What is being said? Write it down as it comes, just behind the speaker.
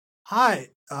Hi,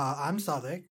 I'm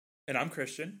Sadek, And I'm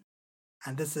Christian.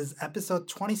 and this is episode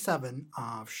 27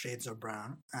 of Shades of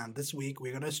Brown. And this week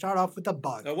we're going to start off with a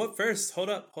bug. What first? Hold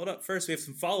up. First, we have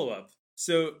some follow up.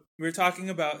 So we were talking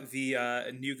about the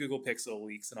new Google Pixel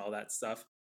leaks and all that stuff.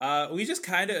 We just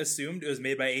kind of assumed it was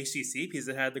made by HTC because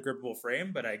it had the grippable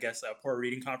frame, but I guess poor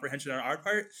reading comprehension on our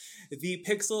part. The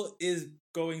Pixel is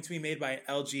going to be made by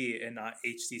LG and not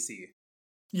HTC.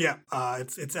 Yeah,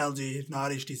 it's LG,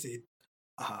 not HTC.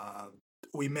 Uh,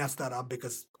 we messed that up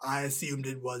because I assumed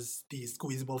it was the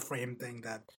squeezable frame thing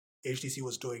that HTC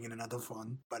was doing in another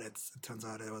phone, but it turns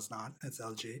out it was not. It's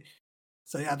LG.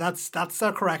 So yeah, that's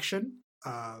a correction.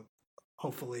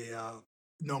 Hopefully,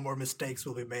 no more mistakes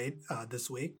will be made this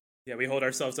week. Yeah, we hold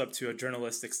ourselves up to a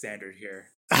journalistic standard here.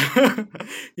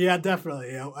 Yeah,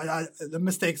 definitely. The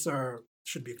mistakes are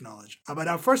should be acknowledged. But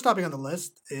our first topic on the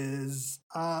list is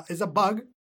a bug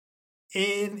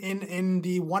in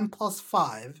the OnePlus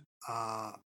 5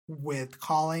 with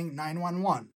calling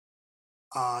 911.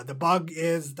 The bug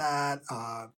is that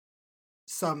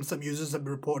some users have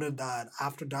reported that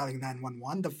after dialing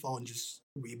 911, the phone just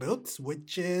reboots,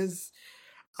 which is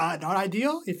not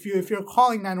ideal. If you're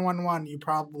calling 911, you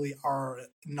probably are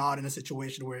not in a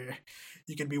situation where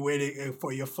you can be waiting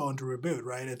for your phone to reboot,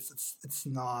 right? It's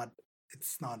not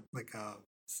like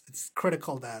it's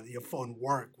critical that your phone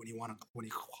work when you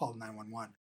call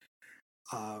 911.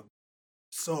 Uh,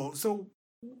 so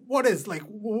what do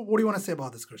you want to say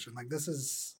about this, Christian? Like this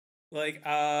is Like,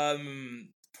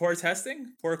 poor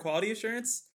testing, poor quality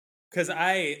assurance. Because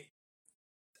I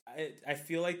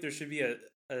feel like there should be a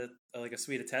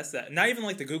suite of tests that not even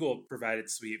like the Google provided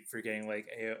suite for getting like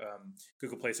a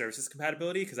Google Play Services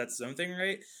compatibility because that's its own thing,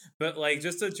 right? But like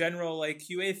just a general like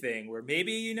QA thing where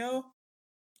maybe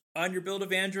on your build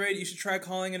of Android you should try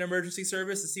calling an emergency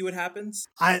service to see what happens.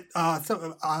 I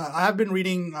have been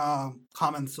reading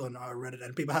comments on Reddit,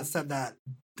 and people have said that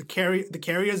the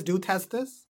carriers do test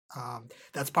this.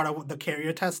 That's part of the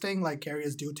carrier testing. Like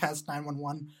carriers do test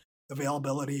 911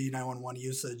 availability, 911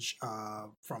 usage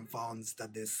from phones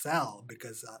that they sell,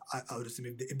 because I would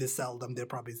assume if they sell them, they're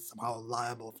probably somehow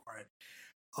liable for it.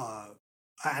 Uh,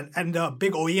 and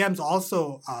big OEMs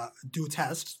also do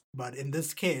test, but in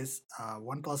this case,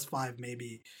 OnePlus 5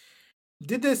 maybe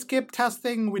did they skip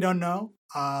testing? We don't know.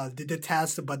 Did they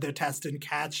test, but their test didn't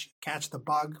catch the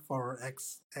bug for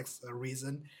X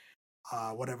reason.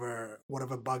 Whatever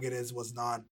bug it is was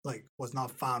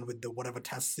not found with the whatever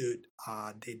test suit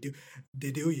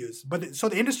they do use. But so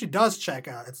the industry does check.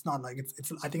 It's not like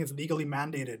it's I think it's legally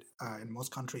mandated in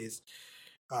most countries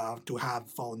to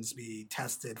have phones be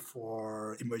tested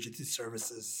for emergency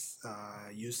services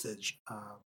usage.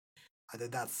 I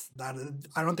think that's that.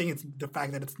 I don't think it's the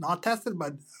fact that it's not tested,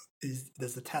 but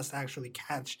does the test actually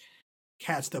catch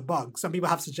the bug? Some people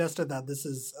have suggested that this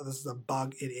is a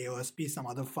bug in AOSP. Some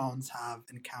other phones have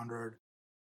encountered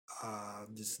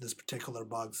this particular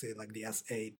bug, say like the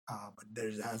S8, but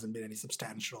there hasn't been any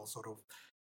substantial sort of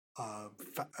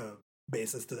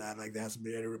basis to that. Like there hasn't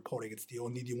been any reporting. It's the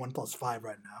only the OnePlus 5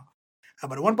 right now.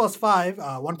 But OnePlus 5,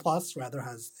 OnePlus rather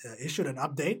has issued an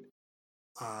update.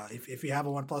 If you have a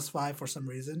OnePlus 5 for some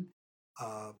reason,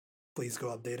 uh, please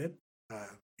go update it.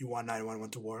 You want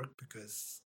 911 to work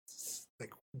because it's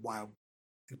like wow.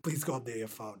 Please go update your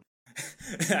phone.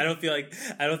 I don't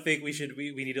think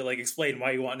we need to like explain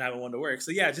why you want 911 to work.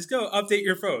 So yeah, just go update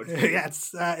your phone. Yeah,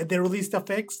 it's if they released a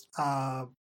fix,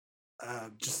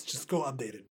 just go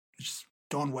update it. Just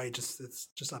don't wait. Just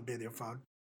update your phone.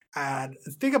 And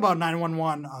the thing about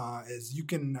 911 is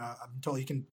I'm told you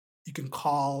can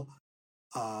call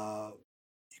uh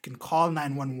you can call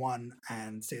 911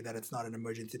 and say that it's not an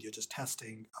emergency. You're just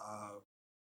testing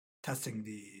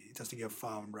your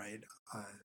phone, right?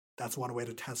 That's one way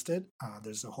to test it.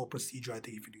 There's a whole procedure. I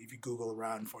think if you Google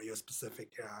around for your specific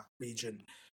region,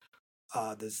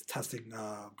 there's testing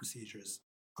procedures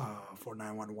for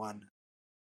 911.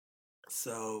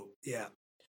 So yeah,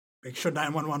 make sure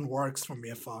 911 works from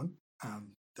your phone.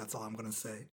 That's all I'm gonna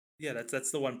say. Yeah,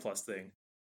 that's the One Plus thing.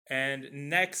 And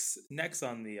next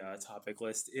on the topic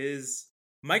list is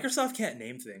Microsoft can't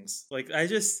name things. Like I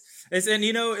just it's and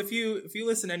if you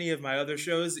listen to any of my other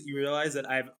shows, you realize that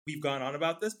we've gone on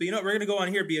about this. But you know what, we're gonna go on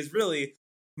here because really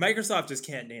Microsoft just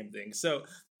can't name things. So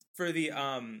for the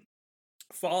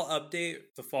fall update,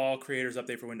 the fall creators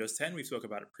update for Windows 10, we spoke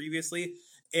about it previously.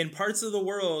 In parts of the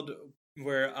world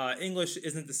where English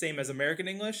isn't the same as American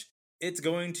English, it's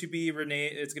going to be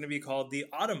renamed. It's going to be called the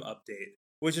Autumn Update,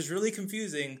 which is really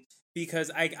confusing because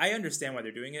I understand why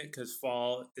they're doing it because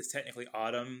fall is technically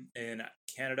autumn in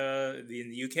Canada,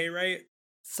 in the UK, right?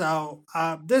 So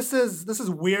this is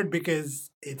weird because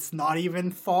it's not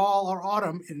even fall or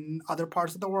autumn in other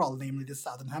parts of the world, namely the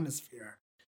southern hemisphere.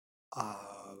 Uh,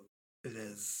 it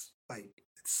is like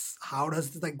it's how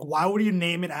does like why would you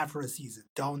name it after a season?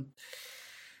 Don't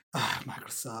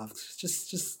Microsoft.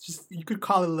 Just you could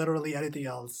call it literally anything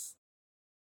else.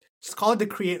 Just call it the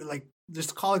create like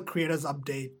just call it creators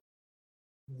update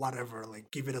whatever.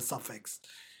 Like give it a suffix.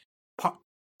 Pa-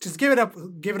 just give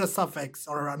it a suffix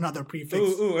or another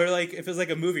prefix. Or like if it's like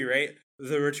a movie, right?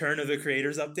 The Return of the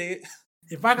Creators update.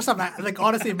 If Microsoft like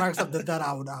honestly, if Microsoft did that,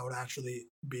 I would actually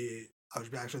be that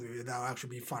would actually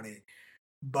be funny.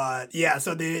 But yeah,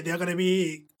 so they're gonna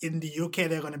be in the UK.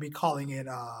 They're gonna be calling it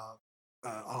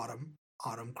autumn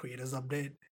creators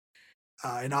update.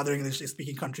 In other English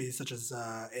speaking countries such as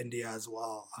India as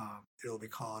well, it will be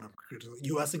called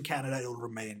US and Canada. It will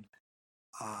remain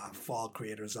fall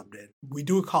creators update. We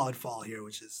do call it fall here,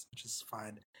 which is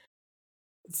fine.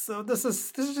 So this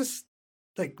is just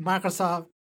like Microsoft.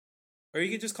 Or you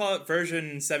could just call it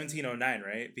version 1709,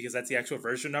 right? Because that's the actual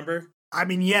version number. I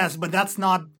mean, yes, but that's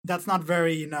not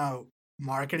very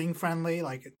marketing friendly.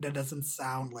 Like that doesn't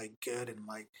sound like good in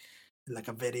like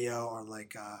a video or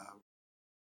like a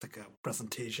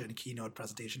presentation, keynote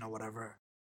presentation or whatever.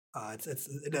 It's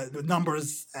the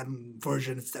numbers and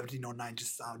version 1709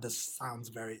 just sounds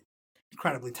very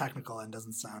incredibly technical and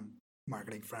doesn't sound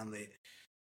marketing friendly.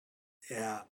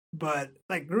 Yeah, but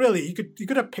like really, you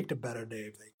could have picked a better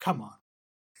name. Like, come on,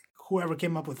 whoever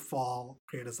came up with fall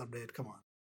creators update, come on,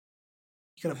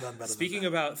 you could have done better than Speaking that.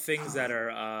 about things Uh, that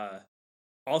are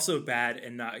also bad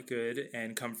and not good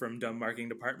and come from dumb marketing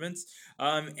departments,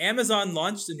 Amazon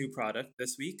launched a new product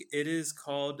this week. It is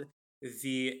called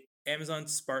the Amazon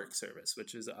Spark service,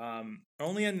 which is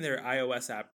only in their iOS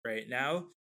app right now,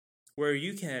 where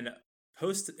you can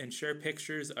post and share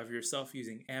pictures of yourself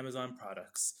using Amazon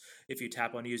products. If you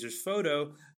tap on a user's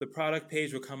photo, the product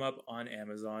page will come up on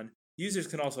Amazon. Users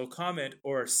can also comment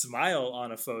or smile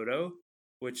on a photo,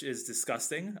 which is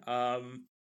disgusting.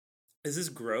 Is this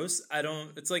gross? I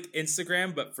don't. It's like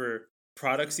Instagram, but for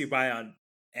products you buy on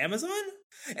Amazon.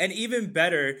 And even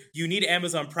better, you need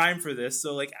Amazon Prime for this.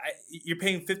 So like, you're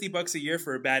paying $50 a year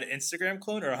for a bad Instagram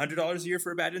clone, or $100 a year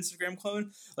for a bad Instagram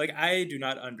clone. Like, I do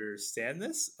not understand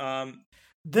this.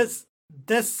 this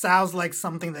this sounds like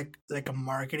something that like a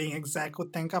marketing exec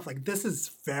would think of. Like this is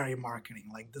very marketing.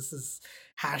 Like this is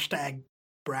hashtag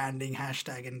branding,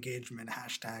 hashtag engagement,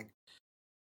 hashtag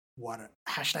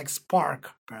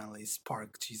Spark. Apparently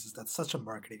Spark. Jesus, that's such a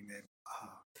marketing name.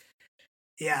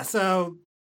 Yeah. So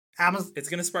Amazon. It's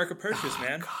gonna spark a purchase, Oh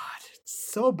man. God,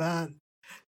 it's so bad.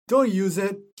 Don't use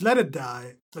it. Let it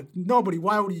die. Like nobody.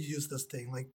 Why would you use this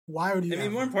thing? Like why would you I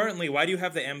mean, more ever? importantly, why do you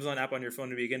have the Amazon app on your phone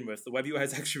to begin with? The web UI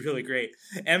is actually really great.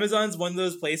 Amazon's one of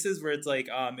those places where it's like,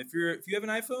 if you have an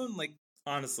iPhone, like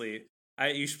honestly,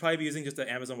 you should probably be using just the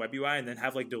Amazon web UI and then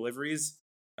have like deliveries,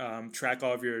 track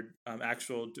all of your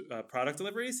actual product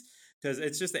deliveries, because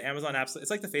it's just the Amazon apps.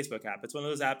 It's like the Facebook app. It's one of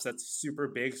those apps that's super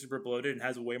big, super bloated, and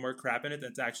has way more crap in it than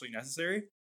it's actually necessary.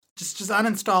 Just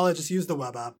uninstall it. Just use the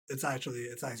web app. It's actually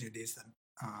decent.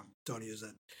 Don't use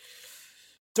it.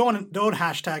 Don't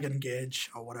hashtag engage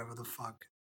or whatever the fuck.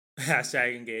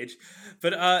 Hashtag engage.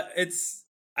 But it's,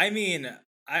 I mean,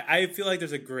 I feel like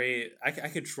there's a great, I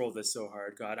could troll this so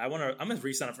hard. God, I'm gonna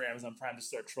re-sign up for Amazon Prime to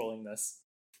start trolling this.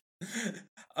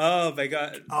 Oh my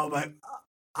god. Oh my.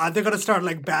 Are they gonna start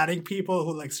like banning people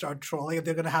who like start trolling?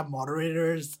 They're gonna have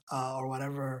moderators or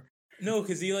whatever. No,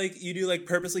 because you do like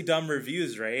purposely dumb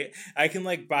reviews, right? I can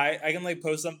like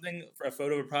post something for a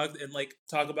photo of a product and like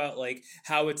talk about like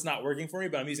how it's not working for me,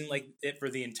 but I'm using like it for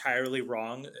the entirely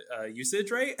wrong usage,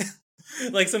 right?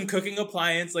 Like some cooking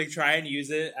appliance, like try and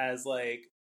use it as like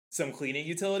some cleaning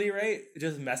utility, right?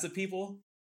 Just mess with people.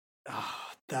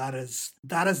 That is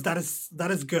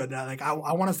good. Like I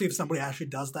want to see if somebody actually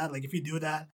does that. Like if you do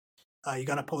that, you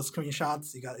gotta post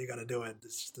screenshots. You gotta do it.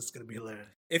 This is gonna be hilarious.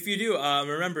 If you do,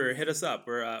 remember, hit us up.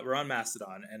 We're on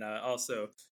Mastodon, and also,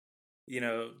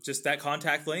 just that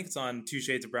contact link. It's on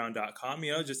twoshadesoфbrown.com.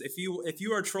 Just if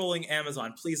you are trolling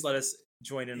Amazon, please let us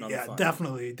join in on the Yeah, fun.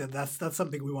 definitely. That's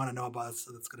something we want to know about.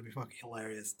 So that's gonna be fucking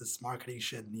hilarious. This marketing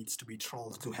shit needs to be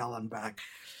trolled to hell and back.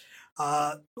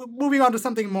 Moving on to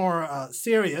something more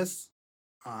serious.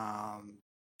 Um,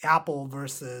 Apple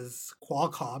versus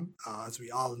Qualcomm. As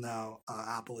we all know,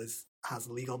 Apple is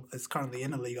currently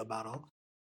in a legal battle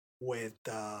with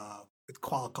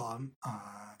Qualcomm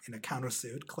in a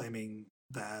countersuit, claiming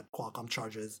that Qualcomm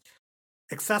charges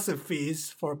excessive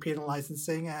fees for patent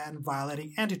licensing and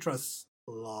violating antitrust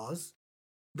laws.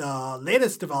 The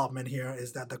latest development here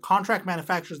is that the contract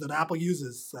manufacturers that Apple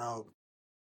uses, so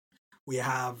We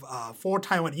have four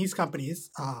Taiwanese companies: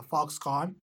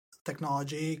 Foxconn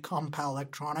Technology, Compal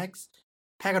Electronics,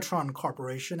 Pegatron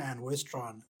Corporation, and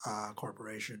Wistron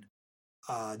Corporation,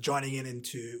 joining in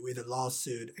into with a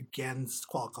lawsuit against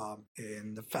Qualcomm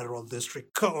in the Federal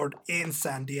District Court in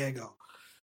San Diego.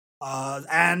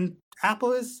 And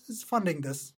Apple is funding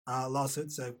this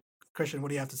lawsuit. So, Christian, what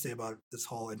do you have to say about this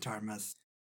whole entire mess?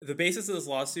 The basis of this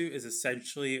lawsuit is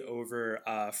essentially over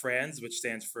FRANZ, which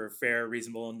stands for Fair,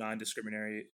 Reasonable,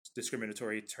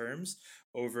 Non-Discriminatory Terms,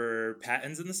 over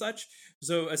patents and the such.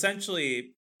 So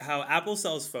essentially, how Apple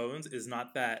sells phones is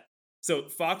not that. So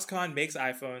Foxconn makes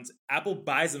iPhones. Apple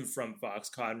buys them from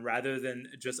Foxconn rather than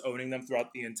just owning them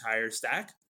throughout the entire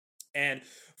stack. And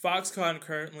Foxconn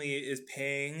currently is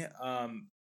paying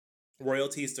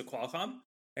royalties to Qualcomm.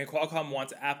 And Qualcomm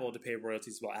wants Apple to pay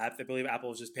royalties as well. I believe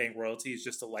Apple is just paying royalties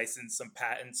just to license some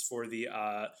patents for the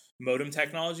modem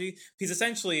technology. Because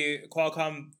essentially,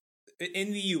 Qualcomm,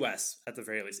 in the US, at the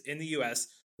very least, in the US,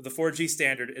 the 4G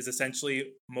standard is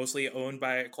essentially mostly owned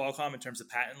by Qualcomm in terms of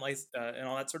patent license and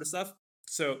all that sort of stuff.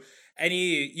 So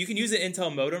you can use an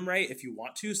Intel modem, right, if you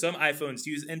want to. Some iPhones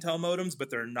use Intel modems, but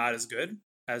they're not as good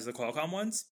as the Qualcomm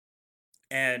ones.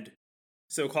 And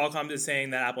so Qualcomm is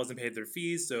saying that Apple hasn't paid their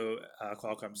fees, so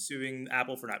Qualcomm's suing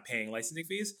Apple for not paying licensing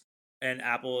fees, and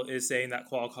Apple is saying that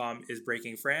Qualcomm is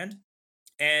breaking FRAND.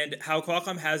 And how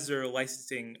Qualcomm has their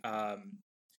licensing,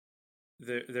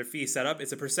 their fee set up,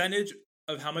 it's a percentage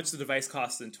of how much the device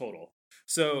costs in total.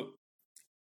 So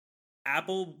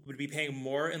Apple would be paying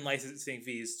more in licensing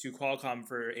fees to Qualcomm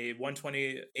for a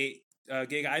 128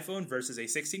 gig iPhone versus a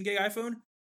 16 gig iPhone,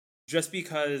 just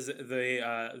because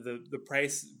the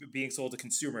price being sold to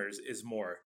consumers is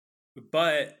more,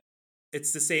 but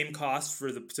it's the same cost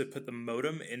to put the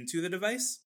modem into the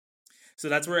device. So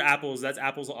that's Apple's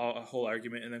whole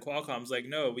argument, and then Qualcomm's like,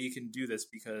 no, we can do this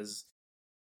because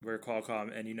we're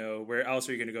Qualcomm, and where else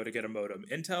are you going to go to get a modem?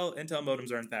 Intel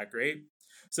modems aren't that great,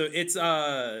 so it's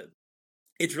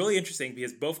really interesting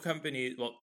because both companies,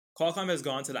 Qualcomm has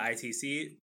gone to the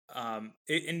ITC.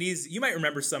 In these, you might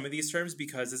remember some of these terms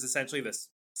because it's essentially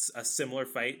a similar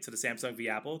fight to the Samsung v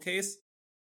Apple case.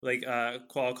 Like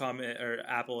Qualcomm or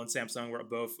Apple and Samsung were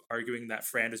both arguing that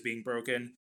FRAND is being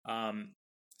broken.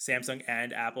 Samsung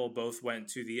and Apple both went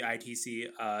to the ITC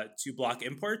to block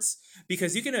imports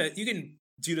because you can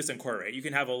do this in court, right? You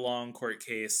can have a long court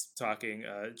case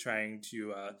trying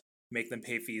to make them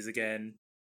pay fees again,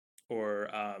 or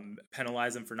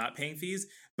penalize them for not paying fees.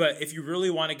 But if you really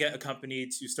want to get a company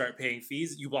to start paying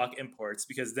fees, you block imports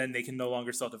because then they can no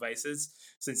longer sell devices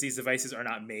since these devices are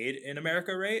not made in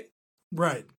America, right?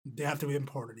 Right. They have to be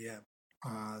imported, yeah.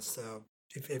 So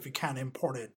if you can't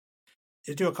import it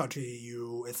into a country,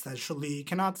 you essentially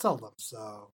cannot sell them.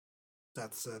 So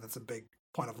that's a big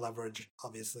point of leverage,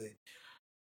 obviously.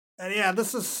 And yeah,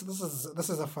 this is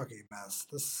a fucking mess.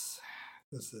 This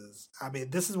is. I mean,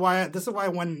 this is why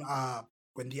when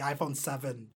the iPhone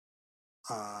 7,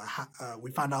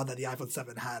 we found out that the iPhone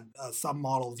 7 had some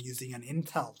models using an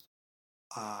Intel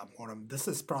modem. This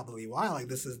is probably why. Like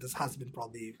this has been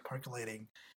probably percolating.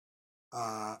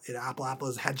 Apple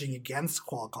is hedging against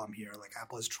Qualcomm here. Like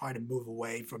Apple is trying to move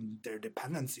away from their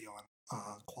dependency on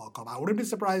Qualcomm. I wouldn't be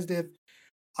surprised if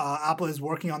Apple is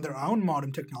working on their own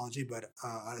modem technology, but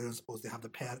I don't suppose they have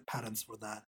the patents for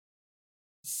that.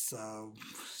 So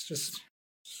it's just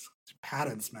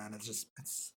patents, man. It's.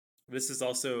 This is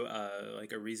also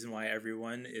like a reason why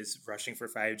everyone is rushing for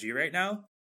 5G right now,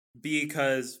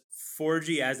 because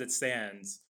 4G as it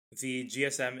stands, the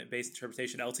GSM-based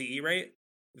interpretation LTE rate,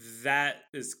 that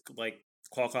is like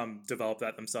Qualcomm developed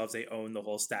that themselves. They own the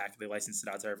whole stack. They licensed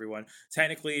it out to everyone.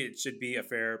 Technically, it should be a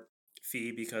fair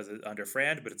fee because it's under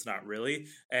FRAND, but it's not really.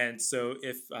 And so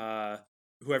if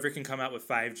whoever can come out with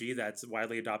 5G that's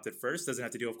widely adopted first doesn't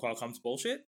have to deal with Qualcomm's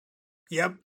bullshit.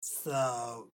 Yep.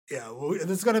 So yeah,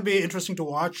 this is going to be interesting to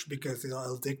watch because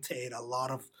it'll dictate a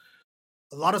lot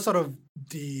of sort of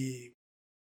the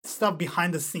stuff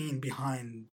behind the scene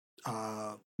behind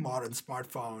modern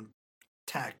smartphone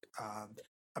tech.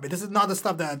 I mean, this is not the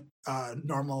stuff that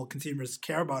normal consumers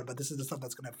care about, but this is the stuff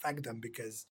that's going to affect them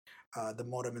because the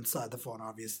modem inside the phone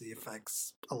obviously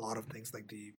affects a lot of things like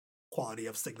the quality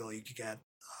of signal you could get,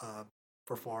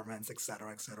 performance,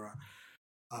 etc., etc.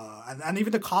 And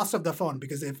even the cost of the phone,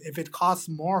 because if it costs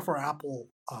more for Apple,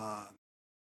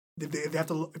 they have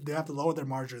to lower their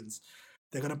margins.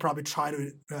 They're gonna probably try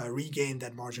to regain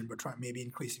that margin, but maybe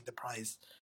increasing the price,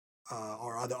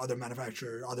 or other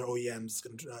manufacturers, other OEMs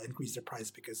can increase their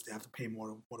price because they have to pay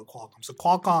more to Qualcomm. So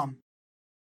Qualcomm,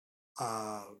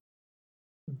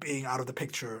 being out of the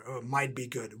picture might be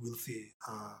good. We'll see.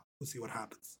 We'll see what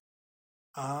happens.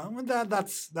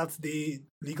 That's the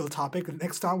legal topic.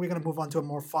 Next time we're gonna move on to a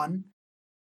more fun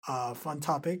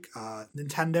topic.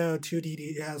 Nintendo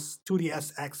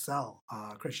 2DS XL.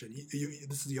 Christian,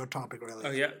 this is your topic, really.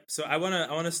 Oh yeah, so I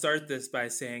wanna start this by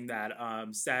saying that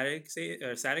Static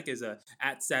is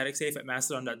at Static Safe at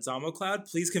Mastodon.ZomoCloud.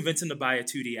 Please convince him to buy a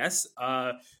 2DS.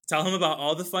 Tell him about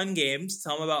all the fun games.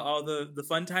 Tell him about all the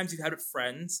fun times you've had with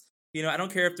friends. I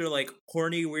don't care if they're like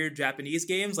corny, weird Japanese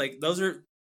games. Like those are,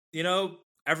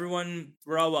 everyone.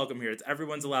 We're all welcome here.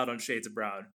 Everyone's allowed on Shades of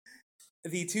Brown.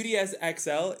 The 2DS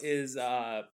XL is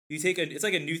it's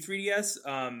like a new 3DS.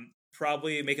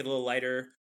 Probably make it a little lighter.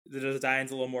 The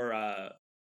design's a little more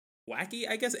wacky,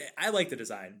 I guess. I like the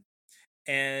design,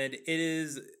 and it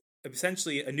is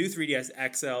essentially a new 3DS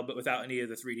XL, but without any of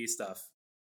the 3D stuff.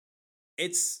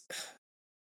 It's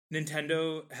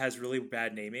Nintendo has really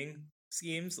bad naming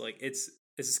schemes. Like it's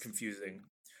just confusing,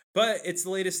 but it's the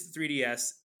latest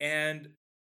 3DS, and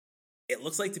it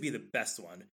looks like to be the best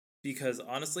one. Because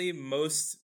honestly,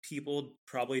 most people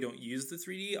probably don't use the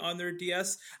 3D on their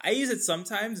DS. I use it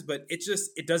sometimes, but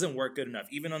it doesn't work good enough.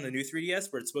 Even on the new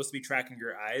 3DS, where it's supposed to be tracking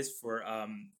your eyes for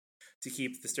to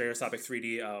keep the stereoscopic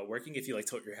 3D working if you like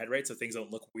tilt your head right so things don't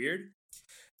look weird.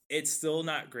 It's still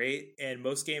not great, and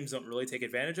most games don't really take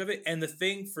advantage of it. And the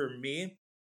thing for me,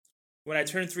 when I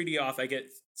turn 3D off, I get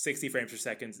 60 frames per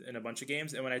second in a bunch of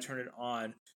games, and when I turn it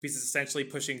on, because it's essentially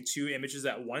pushing 2 images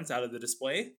at once out of the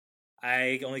display,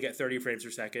 I only get 30 frames per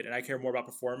second, and I care more about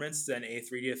performance than a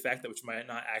 3D effect, which might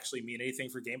not actually mean anything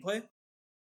for gameplay.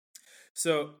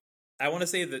 So I want to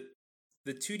say that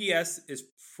the 2DS is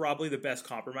probably the best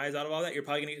compromise out of all that. You're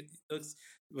probably going to,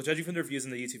 well, judging from the reviews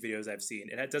and the YouTube videos I've seen,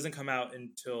 it doesn't come out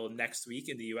until next week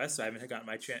in the US, so I haven't gotten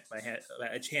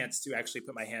a chance to actually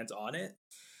put my hands on it.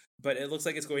 But it looks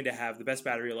like it's going to have the best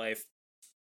battery life,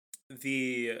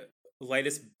 the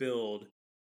lightest build,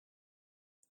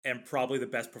 and probably the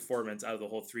best performance out of the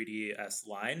whole 3DS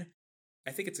line.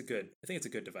 I think it's a good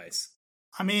device.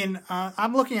 I mean,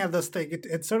 I'm looking at this thing.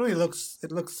 It certainly looks.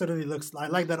 I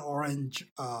like that orange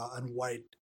and white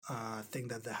thing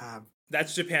that they have.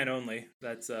 That's Japan only.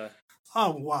 That's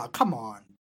Oh wow! Come on.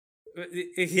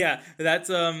 Yeah, that's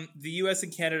the U.S.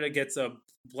 and Canada gets a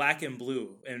black and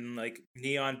blue and like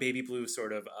neon baby blue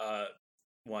sort of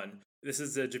one. This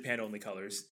is the Japan only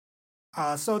colors.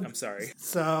 So I'm sorry.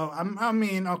 So I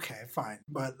mean, okay, fine,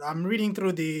 but I'm reading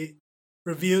through the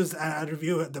reviews and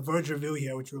the Verge review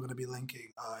here, which we're going to be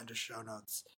linking in the show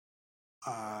notes.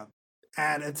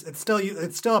 And it's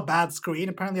still a bad screen.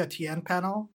 Apparently, a TN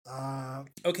panel.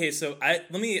 Okay, so I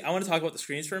want to talk about the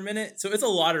screens for a minute. So it's a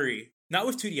lottery, not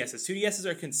with 2DSs. 2DSs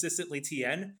are consistently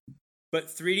TN, but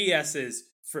 3DSs,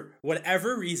 for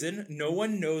whatever reason, no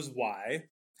one knows why,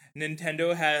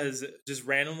 Nintendo has just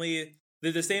randomly.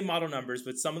 They're the same model numbers,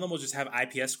 but some of them will just have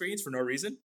IPS screens for no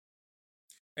reason.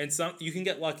 And some you can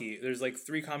get lucky. There's like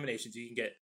 3 combinations. You can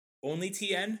get only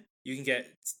TN, you can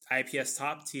get IPS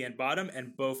top, TN bottom,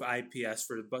 and both IPS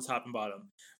for the top and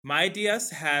bottom. My DS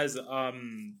has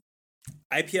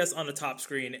IPS on the top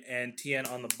screen and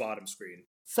TN on the bottom screen.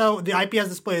 So the IPS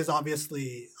display is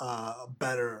obviously a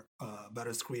better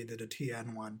screen than the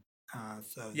TN one.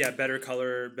 So yeah, better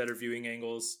color, better viewing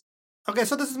angles. Okay,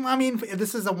 so this is a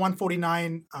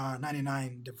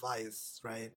 $149.99 device,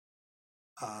 right?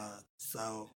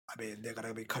 So I mean they're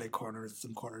gonna be cutting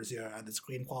some corners here, and the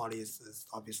screen quality is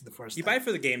obviously the first. You buy it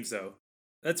for the games though.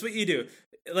 That's what you do.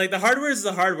 Like the hardware is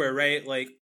the hardware, right? Like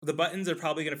the buttons are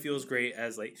probably gonna feel as great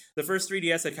as like the first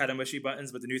 3DS had kind of mushy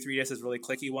buttons, but the new 3DS has really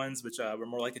clicky ones, which were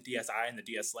more like the DSi and the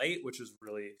DS Lite, which is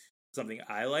really something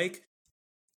I like.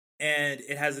 And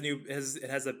it has a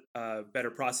better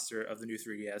processor of the new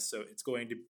 3DS, so it's going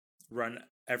to run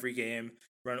every game,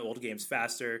 run old games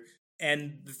faster.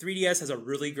 And the 3DS has a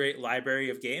really great library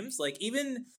of games. Like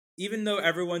even though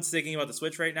everyone's thinking about the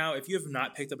Switch right now, if you have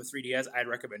not picked up a 3DS, I'd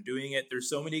recommend doing it. There's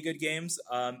so many good games.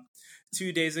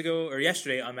 2 days ago or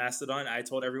yesterday on Mastodon, I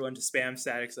told everyone to spam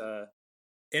Static's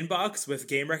inbox with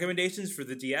game recommendations for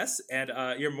the DS, and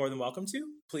you're more than welcome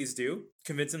to. Please do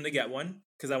convince them to get one,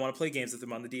 because I want to play games with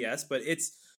them on the DS. But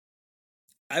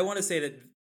I want to say that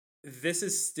this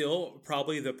is still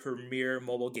probably the premier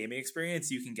mobile gaming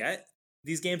experience you can get.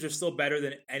 These games are still better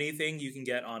than anything you can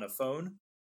get on a phone.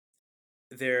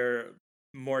 They're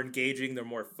more engaging, they're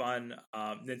more fun.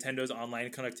 Nintendo online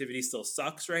connectivity still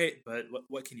sucks, right? But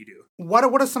what can you do? What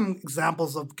are some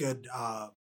examples of good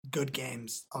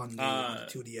games on the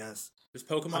 2DS? There's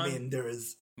Pokemon. I mean, there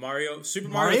is Mario. Super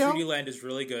Mario 3D Land is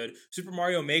really good. Super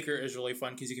Mario Maker is really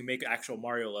fun because you can make actual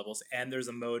Mario levels, and there's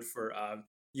a mode for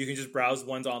you can just browse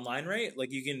ones online, right? Like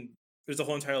there's a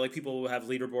whole entire, like, people who have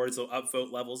leaderboards, they'll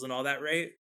upvote levels and all that, right?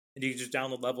 and you can just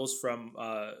download levels from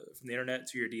the internet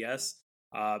to your DS.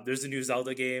 There's a new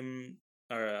Zelda game,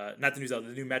 or not the new Zelda,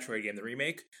 the new Metroid game, the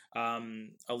remake. A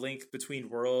Link Between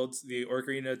Worlds, the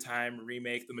Ocarina of Time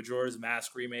remake, the Majora's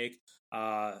Mask remake.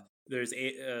 There's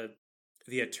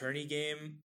the Attorney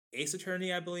game, Ace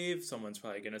Attorney, I believe. Someone's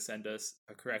probably going to send us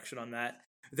a correction on that.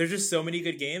 There's just so many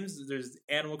good games. There's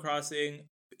Animal Crossing.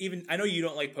 Even I know you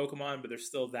don't like Pokemon, but there's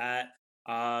still that.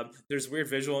 There's weird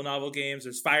visual novel games.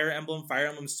 There's Fire Emblem. Fire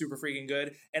Emblem's super freaking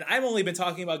good. And I've only been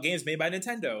talking about games made by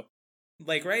Nintendo.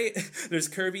 Like, right? There's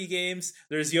Kirby games.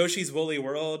 There's Yoshi's Woolly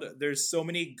World. There's so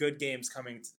many good games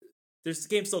coming. There's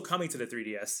games still coming to the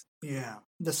 3DS. Yeah.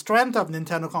 The strength of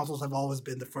Nintendo consoles have always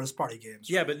been the first-party games.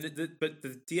 Yeah, but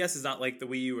the DS is not like the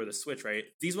Wii U or the Switch, right?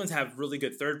 These ones have really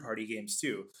good third-party games,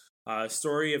 too.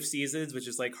 Story of Seasons, which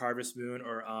is like Harvest Moon,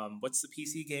 or what's the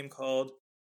PC game called?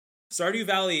 Stardew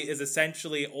Valley is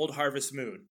essentially old Harvest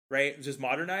Moon, right? Just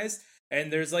modernized.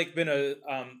 And there's like been the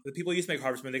people who used to make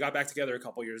Harvest Moon, they got back together a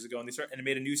couple years ago, and they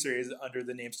made a new series under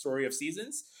the name Story of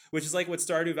Seasons, which is like what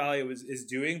Stardew Valley is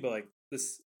doing, but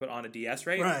on a DS,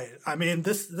 right? Right. I mean,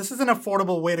 this is an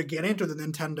affordable way to get into the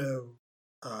Nintendo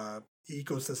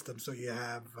ecosystem. So you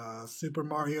have Super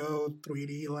Mario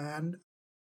 3D Land,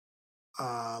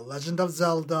 Legend of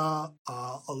Zelda,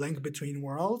 A Link Between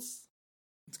Worlds.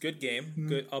 It's a good game.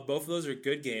 Good. Both of those are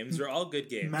good games. They're all good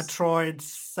games. Metroid,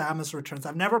 Samus Returns.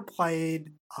 I've never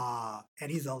played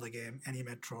any Zelda game, any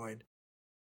Metroid,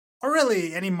 or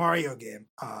really any Mario game.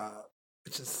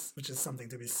 Which is something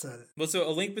to be said. Well, so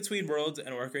A Link Between Worlds and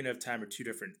Ocarina of Time are two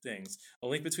different things. A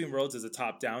Link Between Worlds is a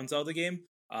top-down Zelda game.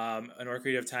 An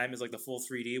Ocarina of Time is like the full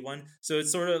 3D one. So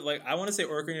it's sort of like, I want to say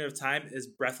Ocarina of Time is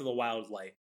Breath of the Wild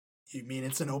light. You mean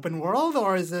it's an open world,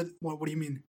 or is it what do you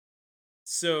mean?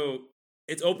 So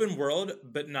it's open world,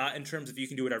 but not in terms of you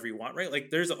can do whatever you want, right?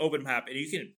 Like there's an open map, and you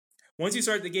can, once you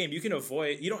start the game, you can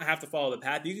avoid, you don't have to follow the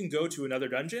path. You can go to another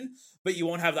dungeon, but you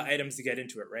won't have the items to get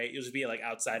into it, right? You'll just be like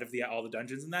outside of all the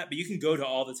dungeons and that, but you can go to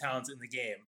all the towns in the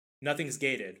game. Nothing's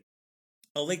gated.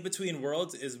 A Link Between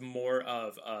Worlds is more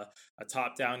of a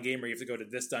top-down game where you have to go to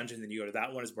this dungeon, then you go to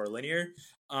that one. It's more linear.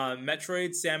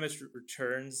 Metroid Samus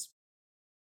Returns.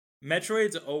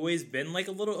 Metroid's always been like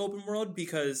a little open world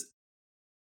because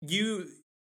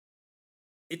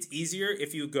it's easier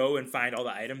if you go and find all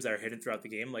the items that are hidden throughout the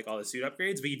game, like all the suit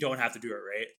upgrades, but you don't have to do it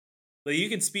right. Like you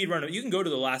can speedrun it. You can go to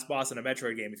the last boss in a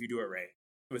Metroid game if you do it right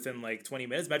within like 20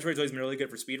 minutes. Metroid's always been really good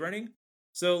for speedrunning.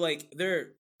 So like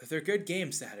they're good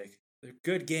games, Static. They're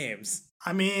good games.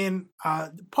 I mean,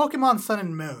 Pokemon Sun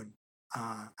and Moon.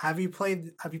 Have you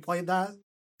played that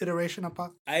iteration of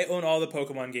Pokemon? I own all the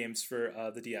Pokemon games for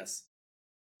the DS.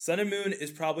 Sun and Moon is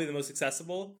probably the most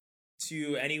accessible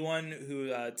to anyone who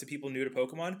to people new to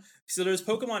Pokemon. So there's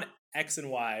Pokemon X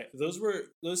and Y.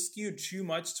 Those skewed too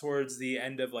much towards the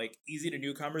end of like easy to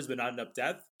newcomers but not enough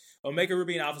depth. Omega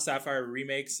Ruby and Alpha Sapphire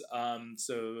remakes,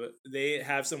 so they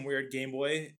have some weird Game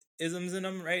Boy isms in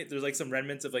them, right? There's like some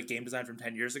remnants of like game design from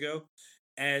 10 years ago.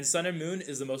 And Sun and Moon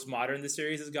is the most modern the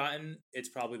series has gotten. It's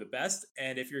probably the best.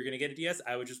 And if you're gonna get a DS,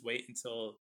 I would just wait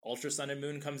until Ultra Sun and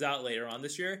Moon comes out later on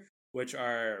this year, which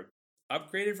are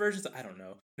upgraded versions. I don't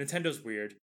know. Nintendo's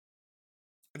weird.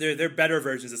 They're better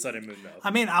versions of Sun and Moon though. I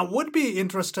mean, I would be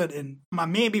interested in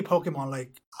maybe Pokemon.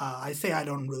 Like I say, I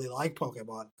don't really like Pokemon.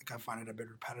 Like I find it a bit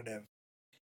repetitive.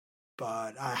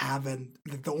 But I haven't.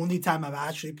 Like the only time I've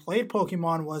actually played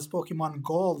Pokemon was Pokemon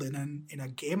Gold in a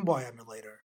Game Boy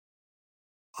emulator.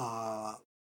 And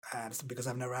it's because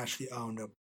I've never actually owned a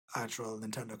actual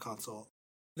Nintendo console.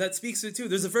 That speaks to it too.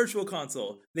 There's a virtual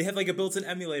console. They have like a built-in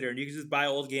emulator, and you can just buy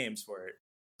old games for it.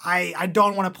 I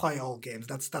don't want to play old games.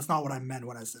 That's not what I meant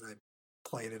when I said I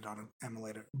played it on an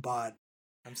emulator. But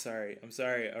I'm sorry.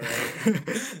 All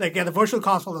right. Like the virtual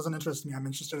console doesn't interest me. I'm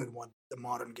interested in what the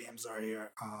modern games are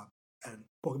here. And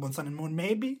Pokemon Sun and Moon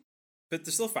maybe. But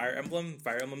there's still Fire Emblem.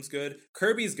 Fire Emblem's good.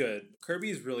 Kirby's good.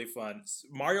 Kirby's really fun.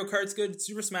 Mario Kart's good.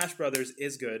 Super Smash Brothers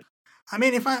is good. I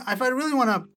mean, if I really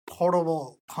want a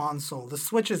portable console, the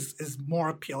Switch is more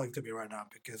appealing to me right now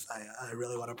because I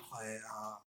really want to play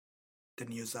the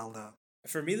new Zelda.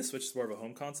 For me, the Switch is more of a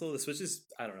home console. The Switch is,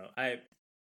 I don't know.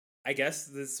 I guess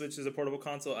the Switch is a portable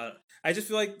console. I just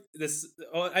feel like this.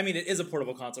 Oh, I mean, it is a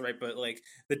portable console, right? But like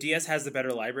the DS has the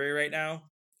better library right now,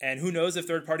 and who knows if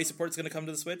third-party support is going to come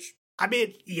to the Switch? I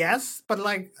mean, yes, but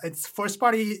like it's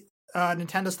first-party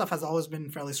Nintendo stuff has always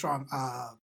been fairly strong.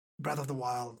 Breath of the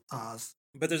Wild.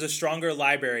 But there's a stronger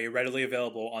library readily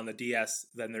available on the DS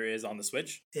than there is on the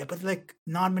Switch. Yeah, but like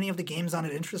not many of the games on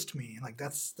it interest me. Like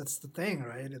that's the thing,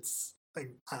 right? It's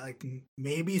like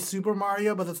maybe Super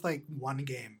Mario, but it's like one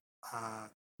game.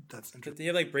 that's But interesting. they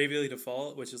have like Bravely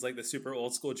Default, which is like the super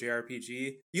old school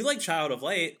JRPG. You like Child of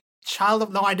Light.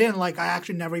 No, I didn't like. I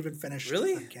actually never even finished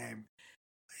Really? the game.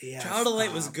 Yes, Child of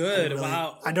Light was good.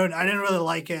 Wow. I didn't really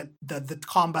like it. The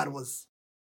combat was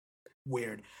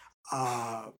weird.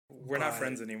 We're not but-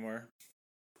 friends anymore.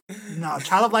 No,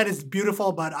 Child of Light is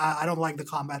beautiful, but I don't like the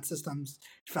combat systems.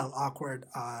 It felt awkward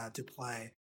to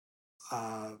play.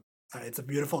 It's a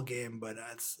beautiful game, but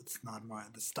it's not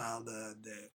the style.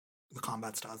 The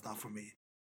combat style is not for me.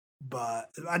 But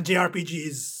on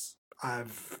JRPGs,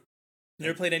 I've You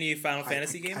never played any Final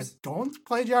Fantasy I games? don't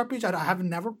play JRPGs. I have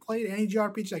never played any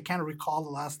JRPGs. I can't recall the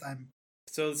last time.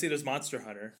 So let's see. There's Monster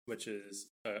Hunter, which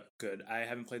is good. I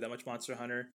haven't played that much Monster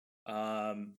Hunter.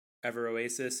 Ever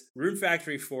Oasis, Rune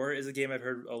Factory 4 is a game I've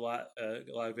heard a lot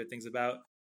of good things about.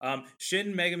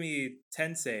 Shin Megami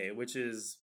Tensei, which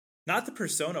is not the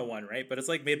Persona one, right? But it's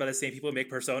like made by the same people who make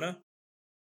Persona.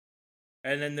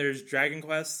 And then there's Dragon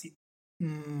Quest.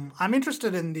 I'm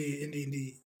interested in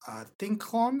the Think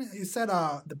clone. You said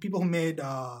the people who made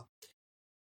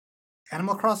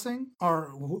Animal Crossing,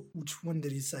 or which one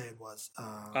did he say it was?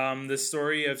 The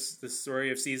story of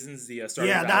seasons, the Stardew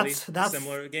yeah, Valley, that's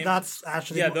similar game. That's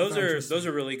actually those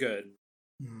are really good.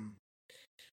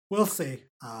 We'll see.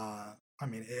 I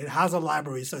mean, it has a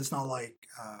library, so it's not like.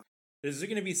 There's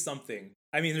going to be something.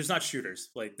 I mean, there's not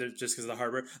shooters, like just because of the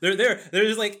hardware.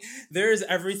 There's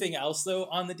everything else though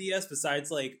on the DS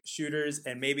besides like shooters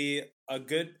and maybe a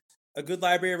good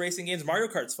library of racing games.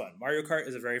 Mario Kart's fun. Mario Kart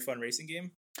is a very fun racing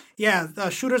game. Yeah, the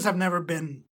shooters have never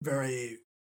been very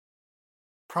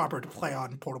proper to play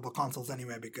on portable consoles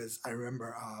anyway, because I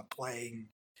remember playing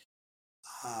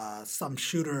some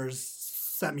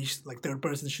shooters, like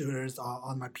third-person shooters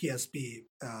on my PSP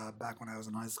back when I was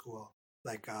in high school,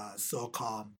 like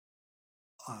SOCOM.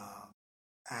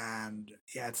 And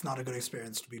yeah, it's not a good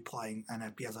experience to be playing an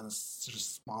FPS on a sort of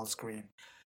small screen.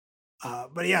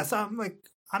 But yeah, so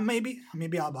maybe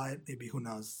I'll buy it. Maybe, who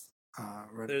knows?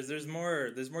 There's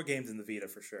more games in the Vita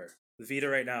for sure. The Vita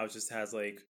right now just has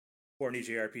like 4 new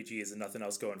JRPGs and nothing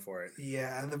else going for it.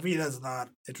 Yeah, and the Vita is not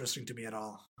interesting to me at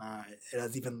all. It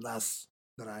has even less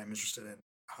that I'm interested in,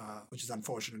 which is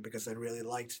unfortunate because I really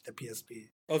liked the PSP.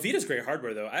 Oh, Vita's great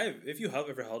hardware though. If you have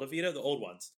ever held a Vita, the old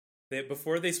ones,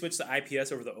 before they switched to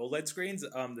IPS over the OLED screens,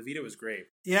 the Vita was great.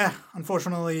 Yeah,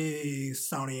 unfortunately,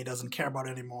 Sony doesn't care about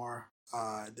it anymore.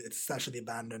 It's actually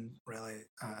abandoned, really,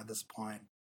 at this point.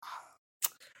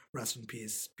 Rest in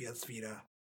peace, PS Vita.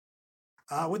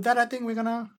 With that, I think we're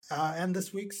gonna end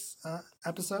this week's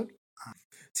episode.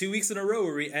 2 weeks in a row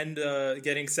where we end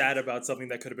getting sad about something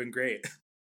that could have been great.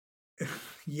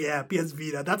 Yeah, PS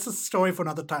Vita. That's a story for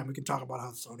another time. We can talk about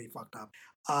how Sony fucked up.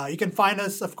 You can find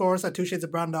us, of course, at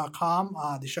twoshadesoфbrown.com.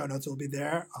 The show notes will be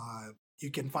there.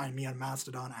 You can find me on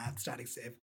Mastodon at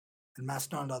StaticSafe and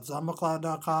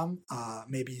mastodon.zombocloud.com.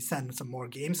 Maybe send some more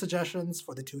game suggestions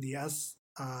for the 2DS,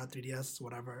 3DS,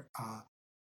 whatever,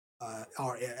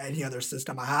 or any other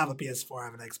system. I have a PS4, I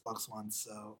have an Xbox One,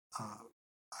 so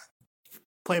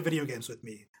play video games with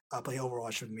me. Play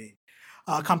Overwatch with me.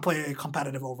 Come play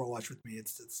competitive Overwatch with me.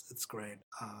 It's great.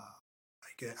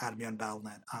 You can add me on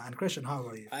Battle.net. And Christian, how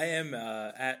are you? I am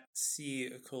at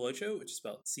CColocho, which is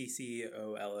spelled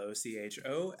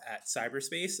CCOLOCHO, at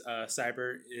Cyberspace.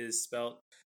 Cyber is spelled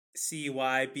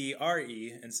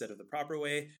CYBRE instead of the proper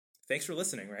way. Thanks for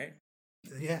listening, right?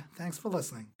 Yeah, thanks for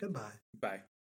listening. Goodbye. Bye.